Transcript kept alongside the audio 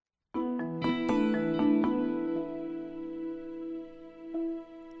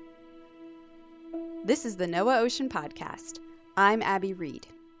This is the NOAA Ocean Podcast. I'm Abby Reed.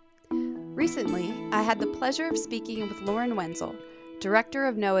 Recently, I had the pleasure of speaking with Lauren Wenzel, Director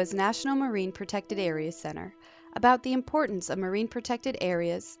of NOAA's National Marine Protected Areas Center, about the importance of marine protected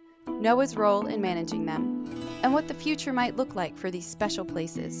areas, NOAA's role in managing them, and what the future might look like for these special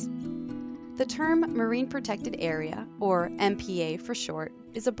places. The term Marine Protected Area, or MPA for short,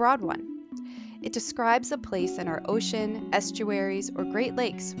 is a broad one. It describes a place in our ocean, estuaries, or Great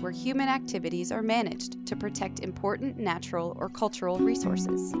Lakes where human activities are managed to protect important natural or cultural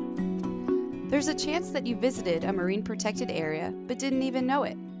resources. There's a chance that you visited a marine protected area but didn't even know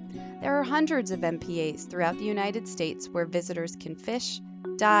it. There are hundreds of MPAs throughout the United States where visitors can fish,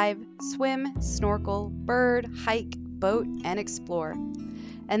 dive, swim, snorkel, bird, hike, boat, and explore.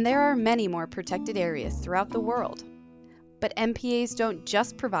 And there are many more protected areas throughout the world. But MPAs don't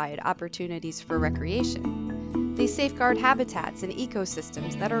just provide opportunities for recreation. They safeguard habitats and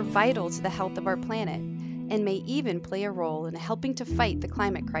ecosystems that are vital to the health of our planet and may even play a role in helping to fight the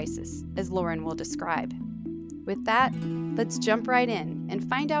climate crisis, as Lauren will describe. With that, let's jump right in and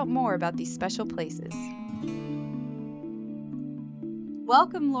find out more about these special places.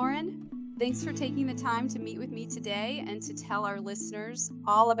 Welcome, Lauren. Thanks for taking the time to meet with me today and to tell our listeners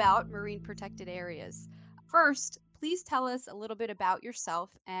all about marine protected areas. First, please tell us a little bit about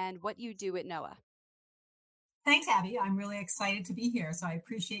yourself and what you do at NOAA. Thanks, Abby. I'm really excited to be here, so I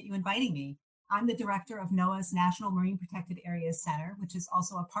appreciate you inviting me. I'm the director of NOAA's National Marine Protected Areas Center, which is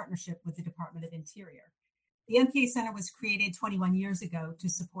also a partnership with the Department of Interior. The MPA Center was created 21 years ago to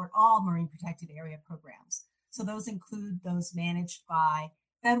support all marine protected area programs. So those include those managed by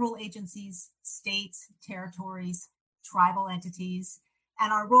federal agencies, states, territories, tribal entities,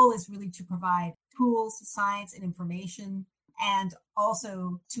 and our role is really to provide tools, science, and information, and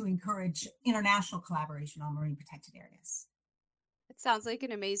also to encourage international collaboration on marine protected areas. It sounds like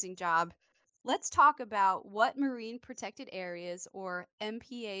an amazing job. Let's talk about what marine protected areas, or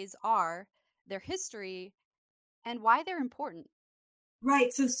MPAs, are, their history, and why they're important.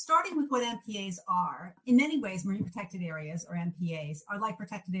 Right. So starting with what MPAs are, in many ways, marine protected areas, or MPAs, are like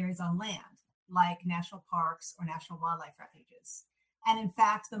protected areas on land, like national parks or national wildlife refuges. And in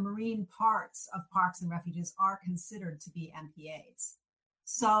fact, the marine parts of parks and refuges are considered to be MPAs.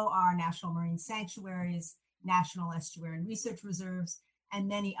 So are national marine sanctuaries, national estuary and research reserves, and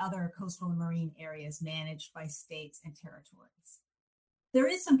many other coastal and marine areas managed by states and territories. There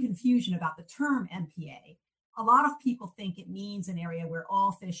is some confusion about the term MPA. A lot of people think it means an area where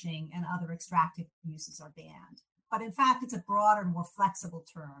all fishing and other extractive uses are banned. But in fact, it's a broader, more flexible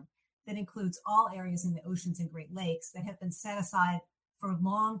term that includes all areas in the oceans and Great Lakes that have been set aside for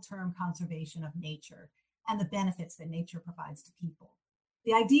long-term conservation of nature and the benefits that nature provides to people.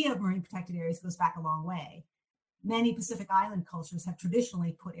 The idea of marine protected areas goes back a long way. Many Pacific Island cultures have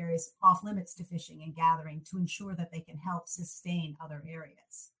traditionally put areas off limits to fishing and gathering to ensure that they can help sustain other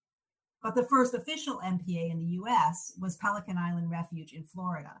areas. But the first official MPA in the US was Pelican Island Refuge in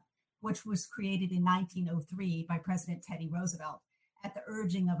Florida, which was created in 1903 by President Teddy Roosevelt at the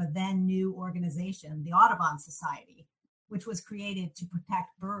urging of a then new organization, the Audubon Society, which was created to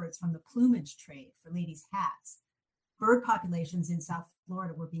protect birds from the plumage trade for ladies' hats. Bird populations in South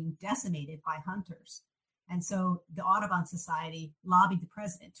Florida were being decimated by hunters. And so the Audubon Society lobbied the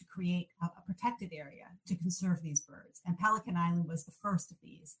president to create a protected area to conserve these birds. And Pelican Island was the first of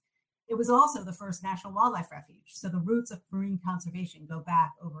these. It was also the first national wildlife refuge. So the roots of marine conservation go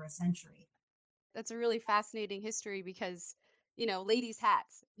back over a century. That's a really fascinating history because, ladies'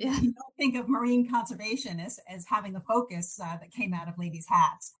 hats. Yeah, you don't think of marine conservation as having a focus that came out of ladies'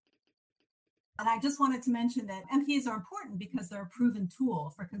 hats. And I just wanted to mention that MPAs are important because they're a proven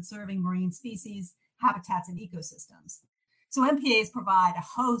tool for conserving marine species, habitats, and ecosystems. So MPAs provide a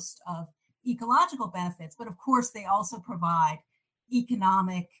host of ecological benefits, but of course they also provide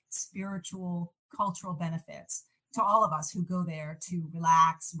economic, spiritual, cultural benefits to all of us who go there to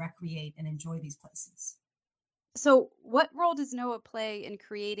relax, recreate, and enjoy these places. So, what role does NOAA play in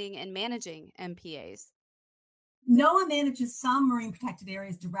creating and managing MPAs? NOAA manages some marine protected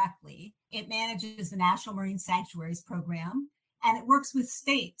areas directly. It manages the National Marine Sanctuaries Program, and it works with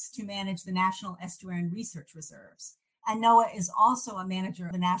states to manage the National Estuary and Research Reserves. And NOAA is also a manager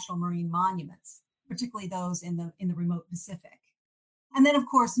of the National Marine Monuments, particularly those in the remote Pacific. And then, of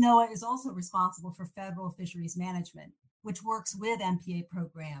course, NOAA is also responsible for federal fisheries management, which works with MPA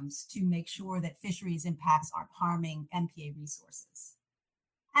programs to make sure that fisheries impacts aren't harming MPA resources.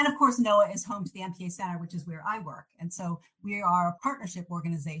 And of course, NOAA is home to the MPA Center, which is where I work. And so we are a partnership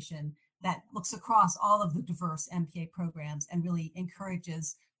organization that looks across all of the diverse MPA programs and really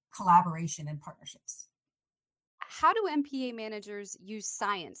encourages collaboration and partnerships. How do MPA managers use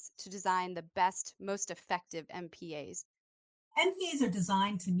science to design the best, most effective MPAs? NPAs are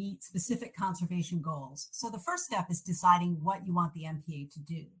designed to meet specific conservation goals. So the first step is deciding what you want the MPA to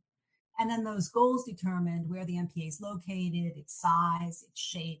do. And then those goals determine where the MPA is located, its size, its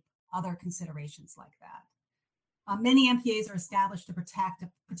shape, other considerations like that. Many MPAs are established to protect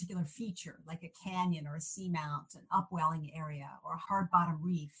a particular feature, like a canyon or a seamount, an upwelling area, or a hard bottom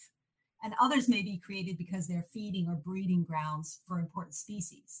reef. And others may be created because they're feeding or breeding grounds for important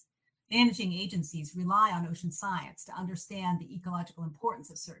species. Managing agencies rely on ocean science to understand the ecological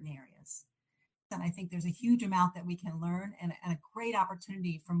importance of certain areas. And I think there's a huge amount that we can learn and a great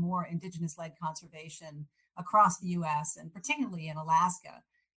opportunity for more Indigenous led conservation across the US and particularly in Alaska,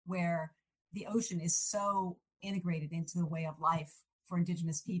 where the ocean is so integrated into the way of life for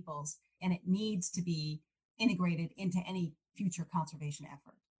Indigenous peoples, and it needs to be integrated into any future conservation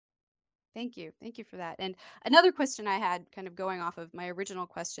effort. Thank you. Thank you for that. And another question I had, kind of going off of my original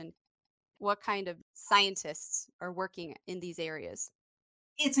question, what kind of scientists are working in these areas?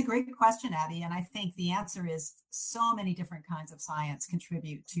 It's a great question, Abby, and I think the answer is so many different kinds of science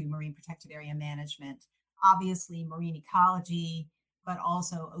contribute to marine protected area management. Obviously, marine ecology, but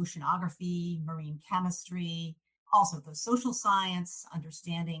also oceanography, marine chemistry, also the social science,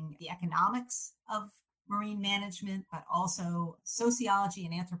 understanding the economics of marine management, but also sociology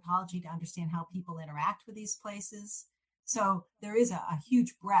and anthropology to understand how people interact with these places. So there is a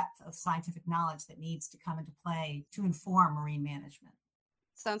huge breadth of scientific knowledge that needs to come into play to inform marine management.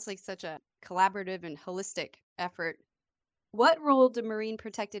 Sounds like such a collaborative and holistic effort. What role do marine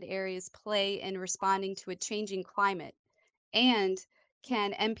protected areas play in responding to a changing climate? And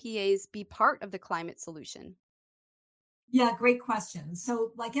can MPAs be part of the climate solution? Yeah, great question.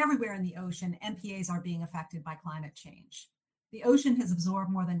 So, like everywhere in the ocean, MPAs are being affected by climate change. The ocean has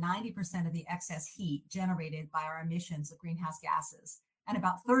absorbed more than 90% of the excess heat generated by our emissions of greenhouse gases and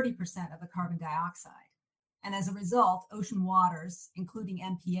about 30% of the carbon dioxide. And as a result, ocean waters, including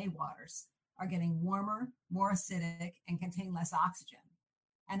MPA waters, are getting warmer, more acidic, and contain less oxygen.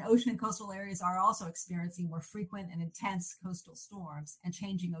 And ocean and coastal areas are also experiencing more frequent and intense coastal storms and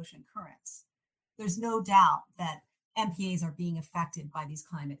changing ocean currents. There's no doubt that MPAs are being affected by these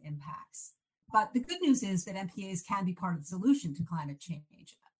climate impacts. But the good news is that MPAs can be part of the solution to climate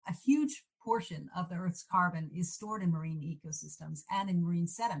change. A huge portion of the Earth's carbon is stored in marine ecosystems and in marine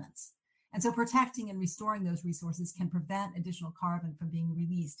sediments. And so protecting and restoring those resources can prevent additional carbon from being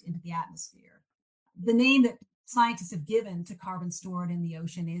released into the atmosphere. The name that scientists have given to carbon stored in the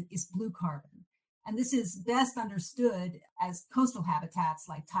ocean is blue carbon. And this is best understood as coastal habitats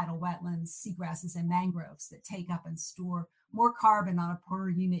like tidal wetlands, seagrasses, and mangroves that take up and store more carbon on a per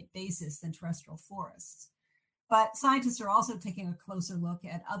unit basis than terrestrial forests. But scientists are also taking a closer look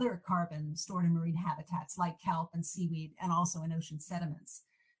at other carbon stored in marine habitats like kelp and seaweed, and also in ocean sediments.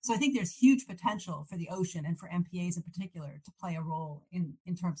 So I think there's huge potential for the ocean and for MPAs in particular to play a role in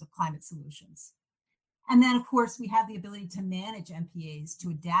terms of climate solutions. And then, of course, we have the ability to manage MPAs to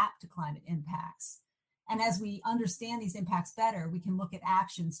adapt to climate impacts. And as we understand these impacts better, we can look at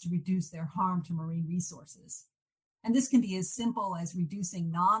actions to reduce their harm to marine resources. And this can be as simple as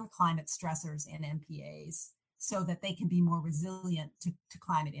reducing non-climate stressors in MPAs so that they can be more resilient to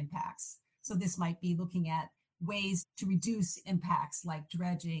climate impacts. So this might be looking at ways to reduce impacts like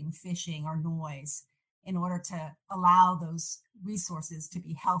dredging, fishing, or noise in order to allow those resources to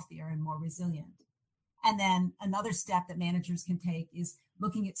be healthier and more resilient. And then another step that managers can take is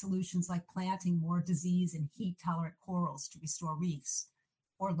looking at solutions like planting more disease and heat tolerant corals to restore reefs,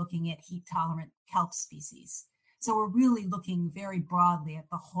 or looking at heat tolerant kelp species. So we're really looking very broadly at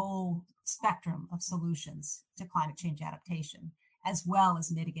the whole spectrum of solutions to climate change adaptation, as well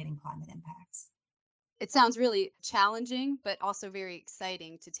as mitigating climate impacts. It sounds really challenging, but also very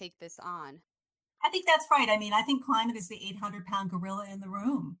exciting to take this on. I think that's right. I mean, I think climate is the 800-pound gorilla in the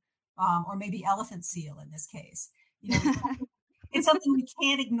room, or maybe elephant seal in this case. You know, it's something we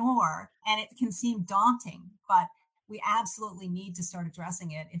can't ignore, and it can seem daunting, but we absolutely need to start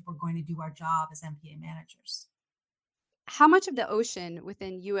addressing it if we're going to do our job as MPA managers. How much of the ocean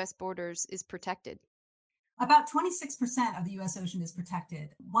within US borders is protected? About 26% of the US ocean is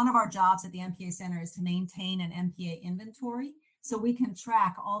protected. One of our jobs at the MPA Center is to maintain an MPA inventory so we can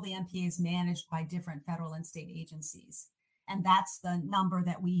track all the MPAs managed by different federal and state agencies. And that's the number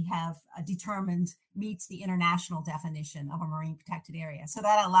that we have determined meets the international definition of a marine protected area. So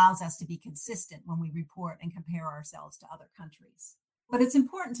that allows us to be consistent when we report and compare ourselves to other countries. But it's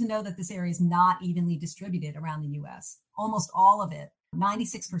important to know that this area is not evenly distributed around the US. Almost all of it,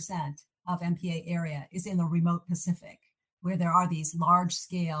 96% of MPA area, is in the remote Pacific, where there are these large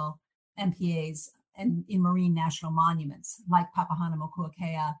scale MPAs and in marine national monuments like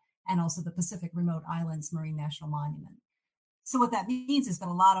Papahanaumokuakea and also the Pacific Remote Islands Marine National Monument. So what that means is that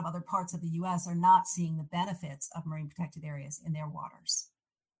a lot of other parts of the US are not seeing the benefits of marine protected areas in their waters.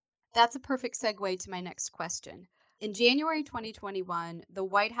 That's a perfect segue to my next question. In January 2021, the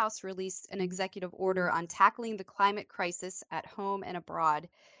White House released an executive order on tackling the climate crisis at home and abroad.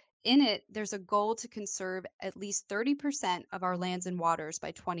 In it, there's a goal to conserve at least 30% of our lands and waters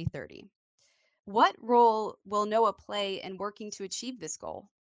by 2030. What role will NOAA play in working to achieve this goal?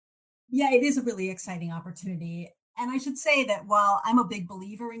 Yeah, it is a really exciting opportunity. And I should say that while I'm a big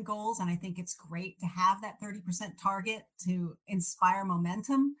believer in goals, and I think it's great to have that 30% target to inspire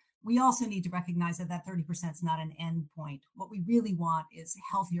momentum, we also need to recognize that that 30% is not an end point. What we really want is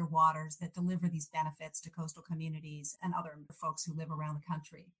healthier waters that deliver these benefits to coastal communities and other folks who live around the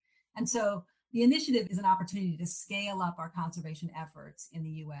country. And so the initiative is an opportunity to scale up our conservation efforts in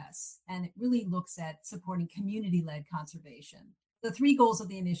the US, and it really looks at supporting community led conservation. The three goals of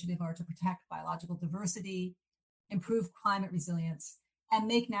the initiative are to protect biological diversity, improve climate resilience, and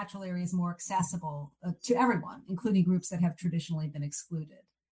make natural areas more accessible to everyone, including groups that have traditionally been excluded.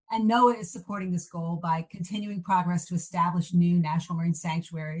 And NOAA is supporting this goal by continuing progress to establish new national marine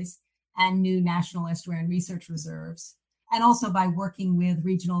sanctuaries and new national estuarine research reserves, and also by working with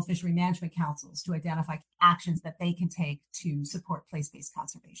regional fishery management councils to identify actions that they can take to support place-based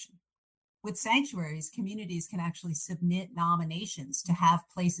conservation. With sanctuaries, communities can actually submit nominations to have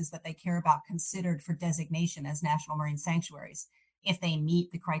places that they care about considered for designation as national marine sanctuaries if they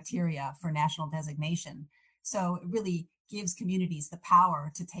meet the criteria for national designation. So it really gives communities the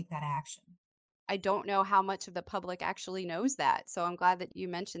power to take that action. I don't know how much of the public actually knows that, so I'm glad that you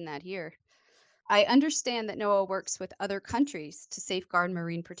mentioned that here. I understand that NOAA works with other countries to safeguard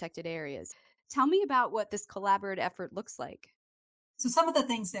marine protected areas. Tell me about what this collaborative effort looks like. So some of the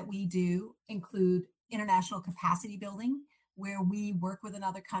things that we do include international capacity building, where we work with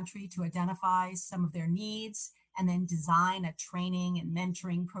another country to identify some of their needs and then design a training and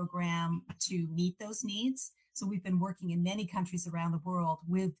mentoring program to meet those needs. So we've been working in many countries around the world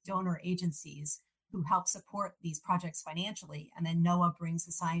with donor agencies who help support these projects financially. And then NOAA brings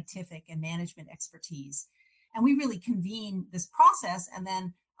the scientific and management expertise. And we really convene this process and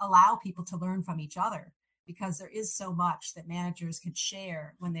then allow people to learn from each other, because there is so much that managers can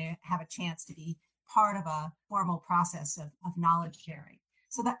share when they have a chance to be part of a formal process of knowledge sharing.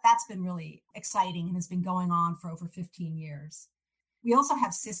 So that's been really exciting and has been going on for over 15 years. We also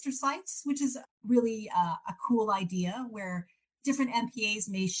have sister sites, which is really a cool idea where different MPAs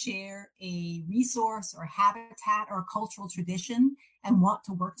may share a resource or habitat or a cultural tradition and want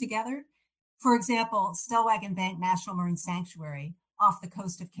to work together. For example, Stellwagen Bank National Marine Sanctuary off the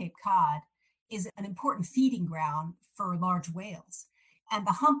coast of Cape Cod is an important feeding ground for large whales. And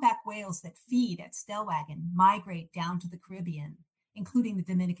the humpback whales that feed at Stellwagen migrate down to the Caribbean, including the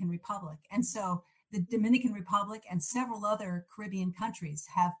Dominican Republic. And so the Dominican Republic and several other Caribbean countries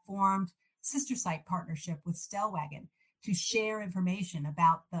have formed sister site partnership with Stellwagen to share information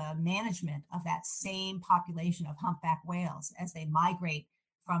about the management of that same population of humpback whales as they migrate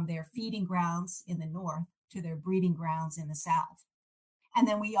from their feeding grounds in the north to their breeding grounds in the south. And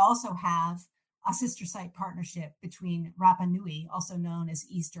then we also have a sister site partnership between Rapa Nui, also known as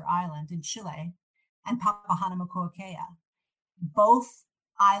Easter Island in Chile, and Papahanaumokuakea. Both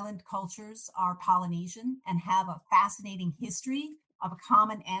island cultures are Polynesian and have a fascinating history of a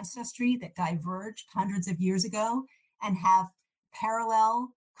common ancestry that diverged hundreds of years ago and have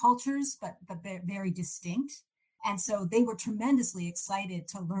parallel cultures, but very distinct. And so they were tremendously excited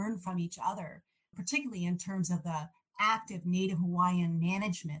to learn from each other, particularly in terms of the active Native Hawaiian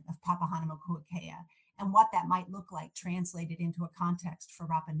management of Papahanaumokuakea and what that might look like translated into a context for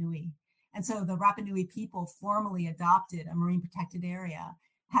Rapa Nui. And so the Rapa Nui people formally adopted a marine protected area,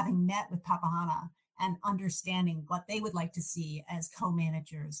 having met with Papahana and understanding what they would like to see as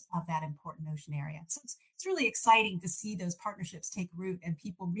co-managers of that important ocean area. So it's really exciting to see those partnerships take root and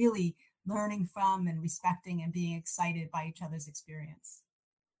people really learning from and respecting and being excited by each other's experience.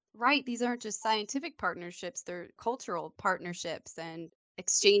 Right, these aren't just scientific partnerships, they're cultural partnerships and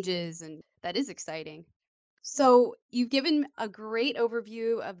exchanges, and that is exciting. So, you've given a great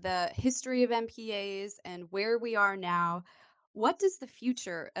overview of the history of MPAs and where we are now. What does the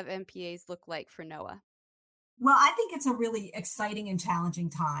future of MPAs look like for NOAA? Well, I think it's a really exciting and challenging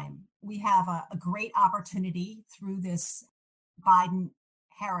time. We have a great opportunity through this Biden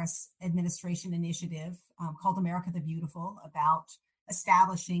Harris administration initiative called America the Beautiful about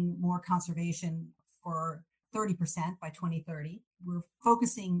establishing more conservation for 30% by 2030. We're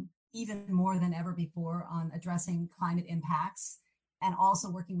focusing even more than ever before on addressing climate impacts and also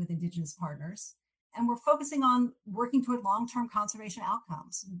working with Indigenous partners. And we're focusing on working toward long-term conservation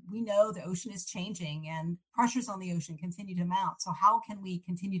outcomes. We know the ocean is changing and pressures on the ocean continue to mount. So how can we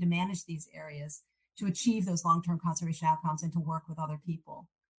continue to manage these areas to achieve those long-term conservation outcomes and to work with other people?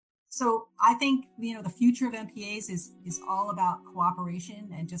 So I think, the future of MPAs is all about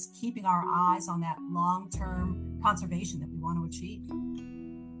cooperation and just keeping our eyes on that long-term conservation that we want to achieve.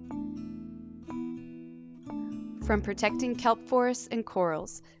 From protecting kelp forests and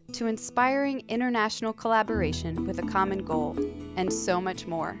corals to inspiring international collaboration with a common goal, and so much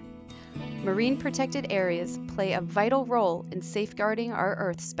more. Marine protected areas play a vital role in safeguarding our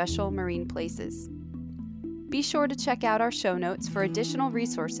Earth's special marine places. Be sure to check out our show notes for additional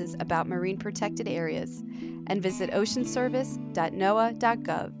resources about marine protected areas and visit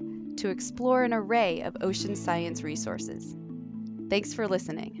oceanservice.noaa.gov to explore an array of ocean science resources. Thanks for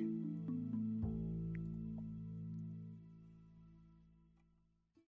listening.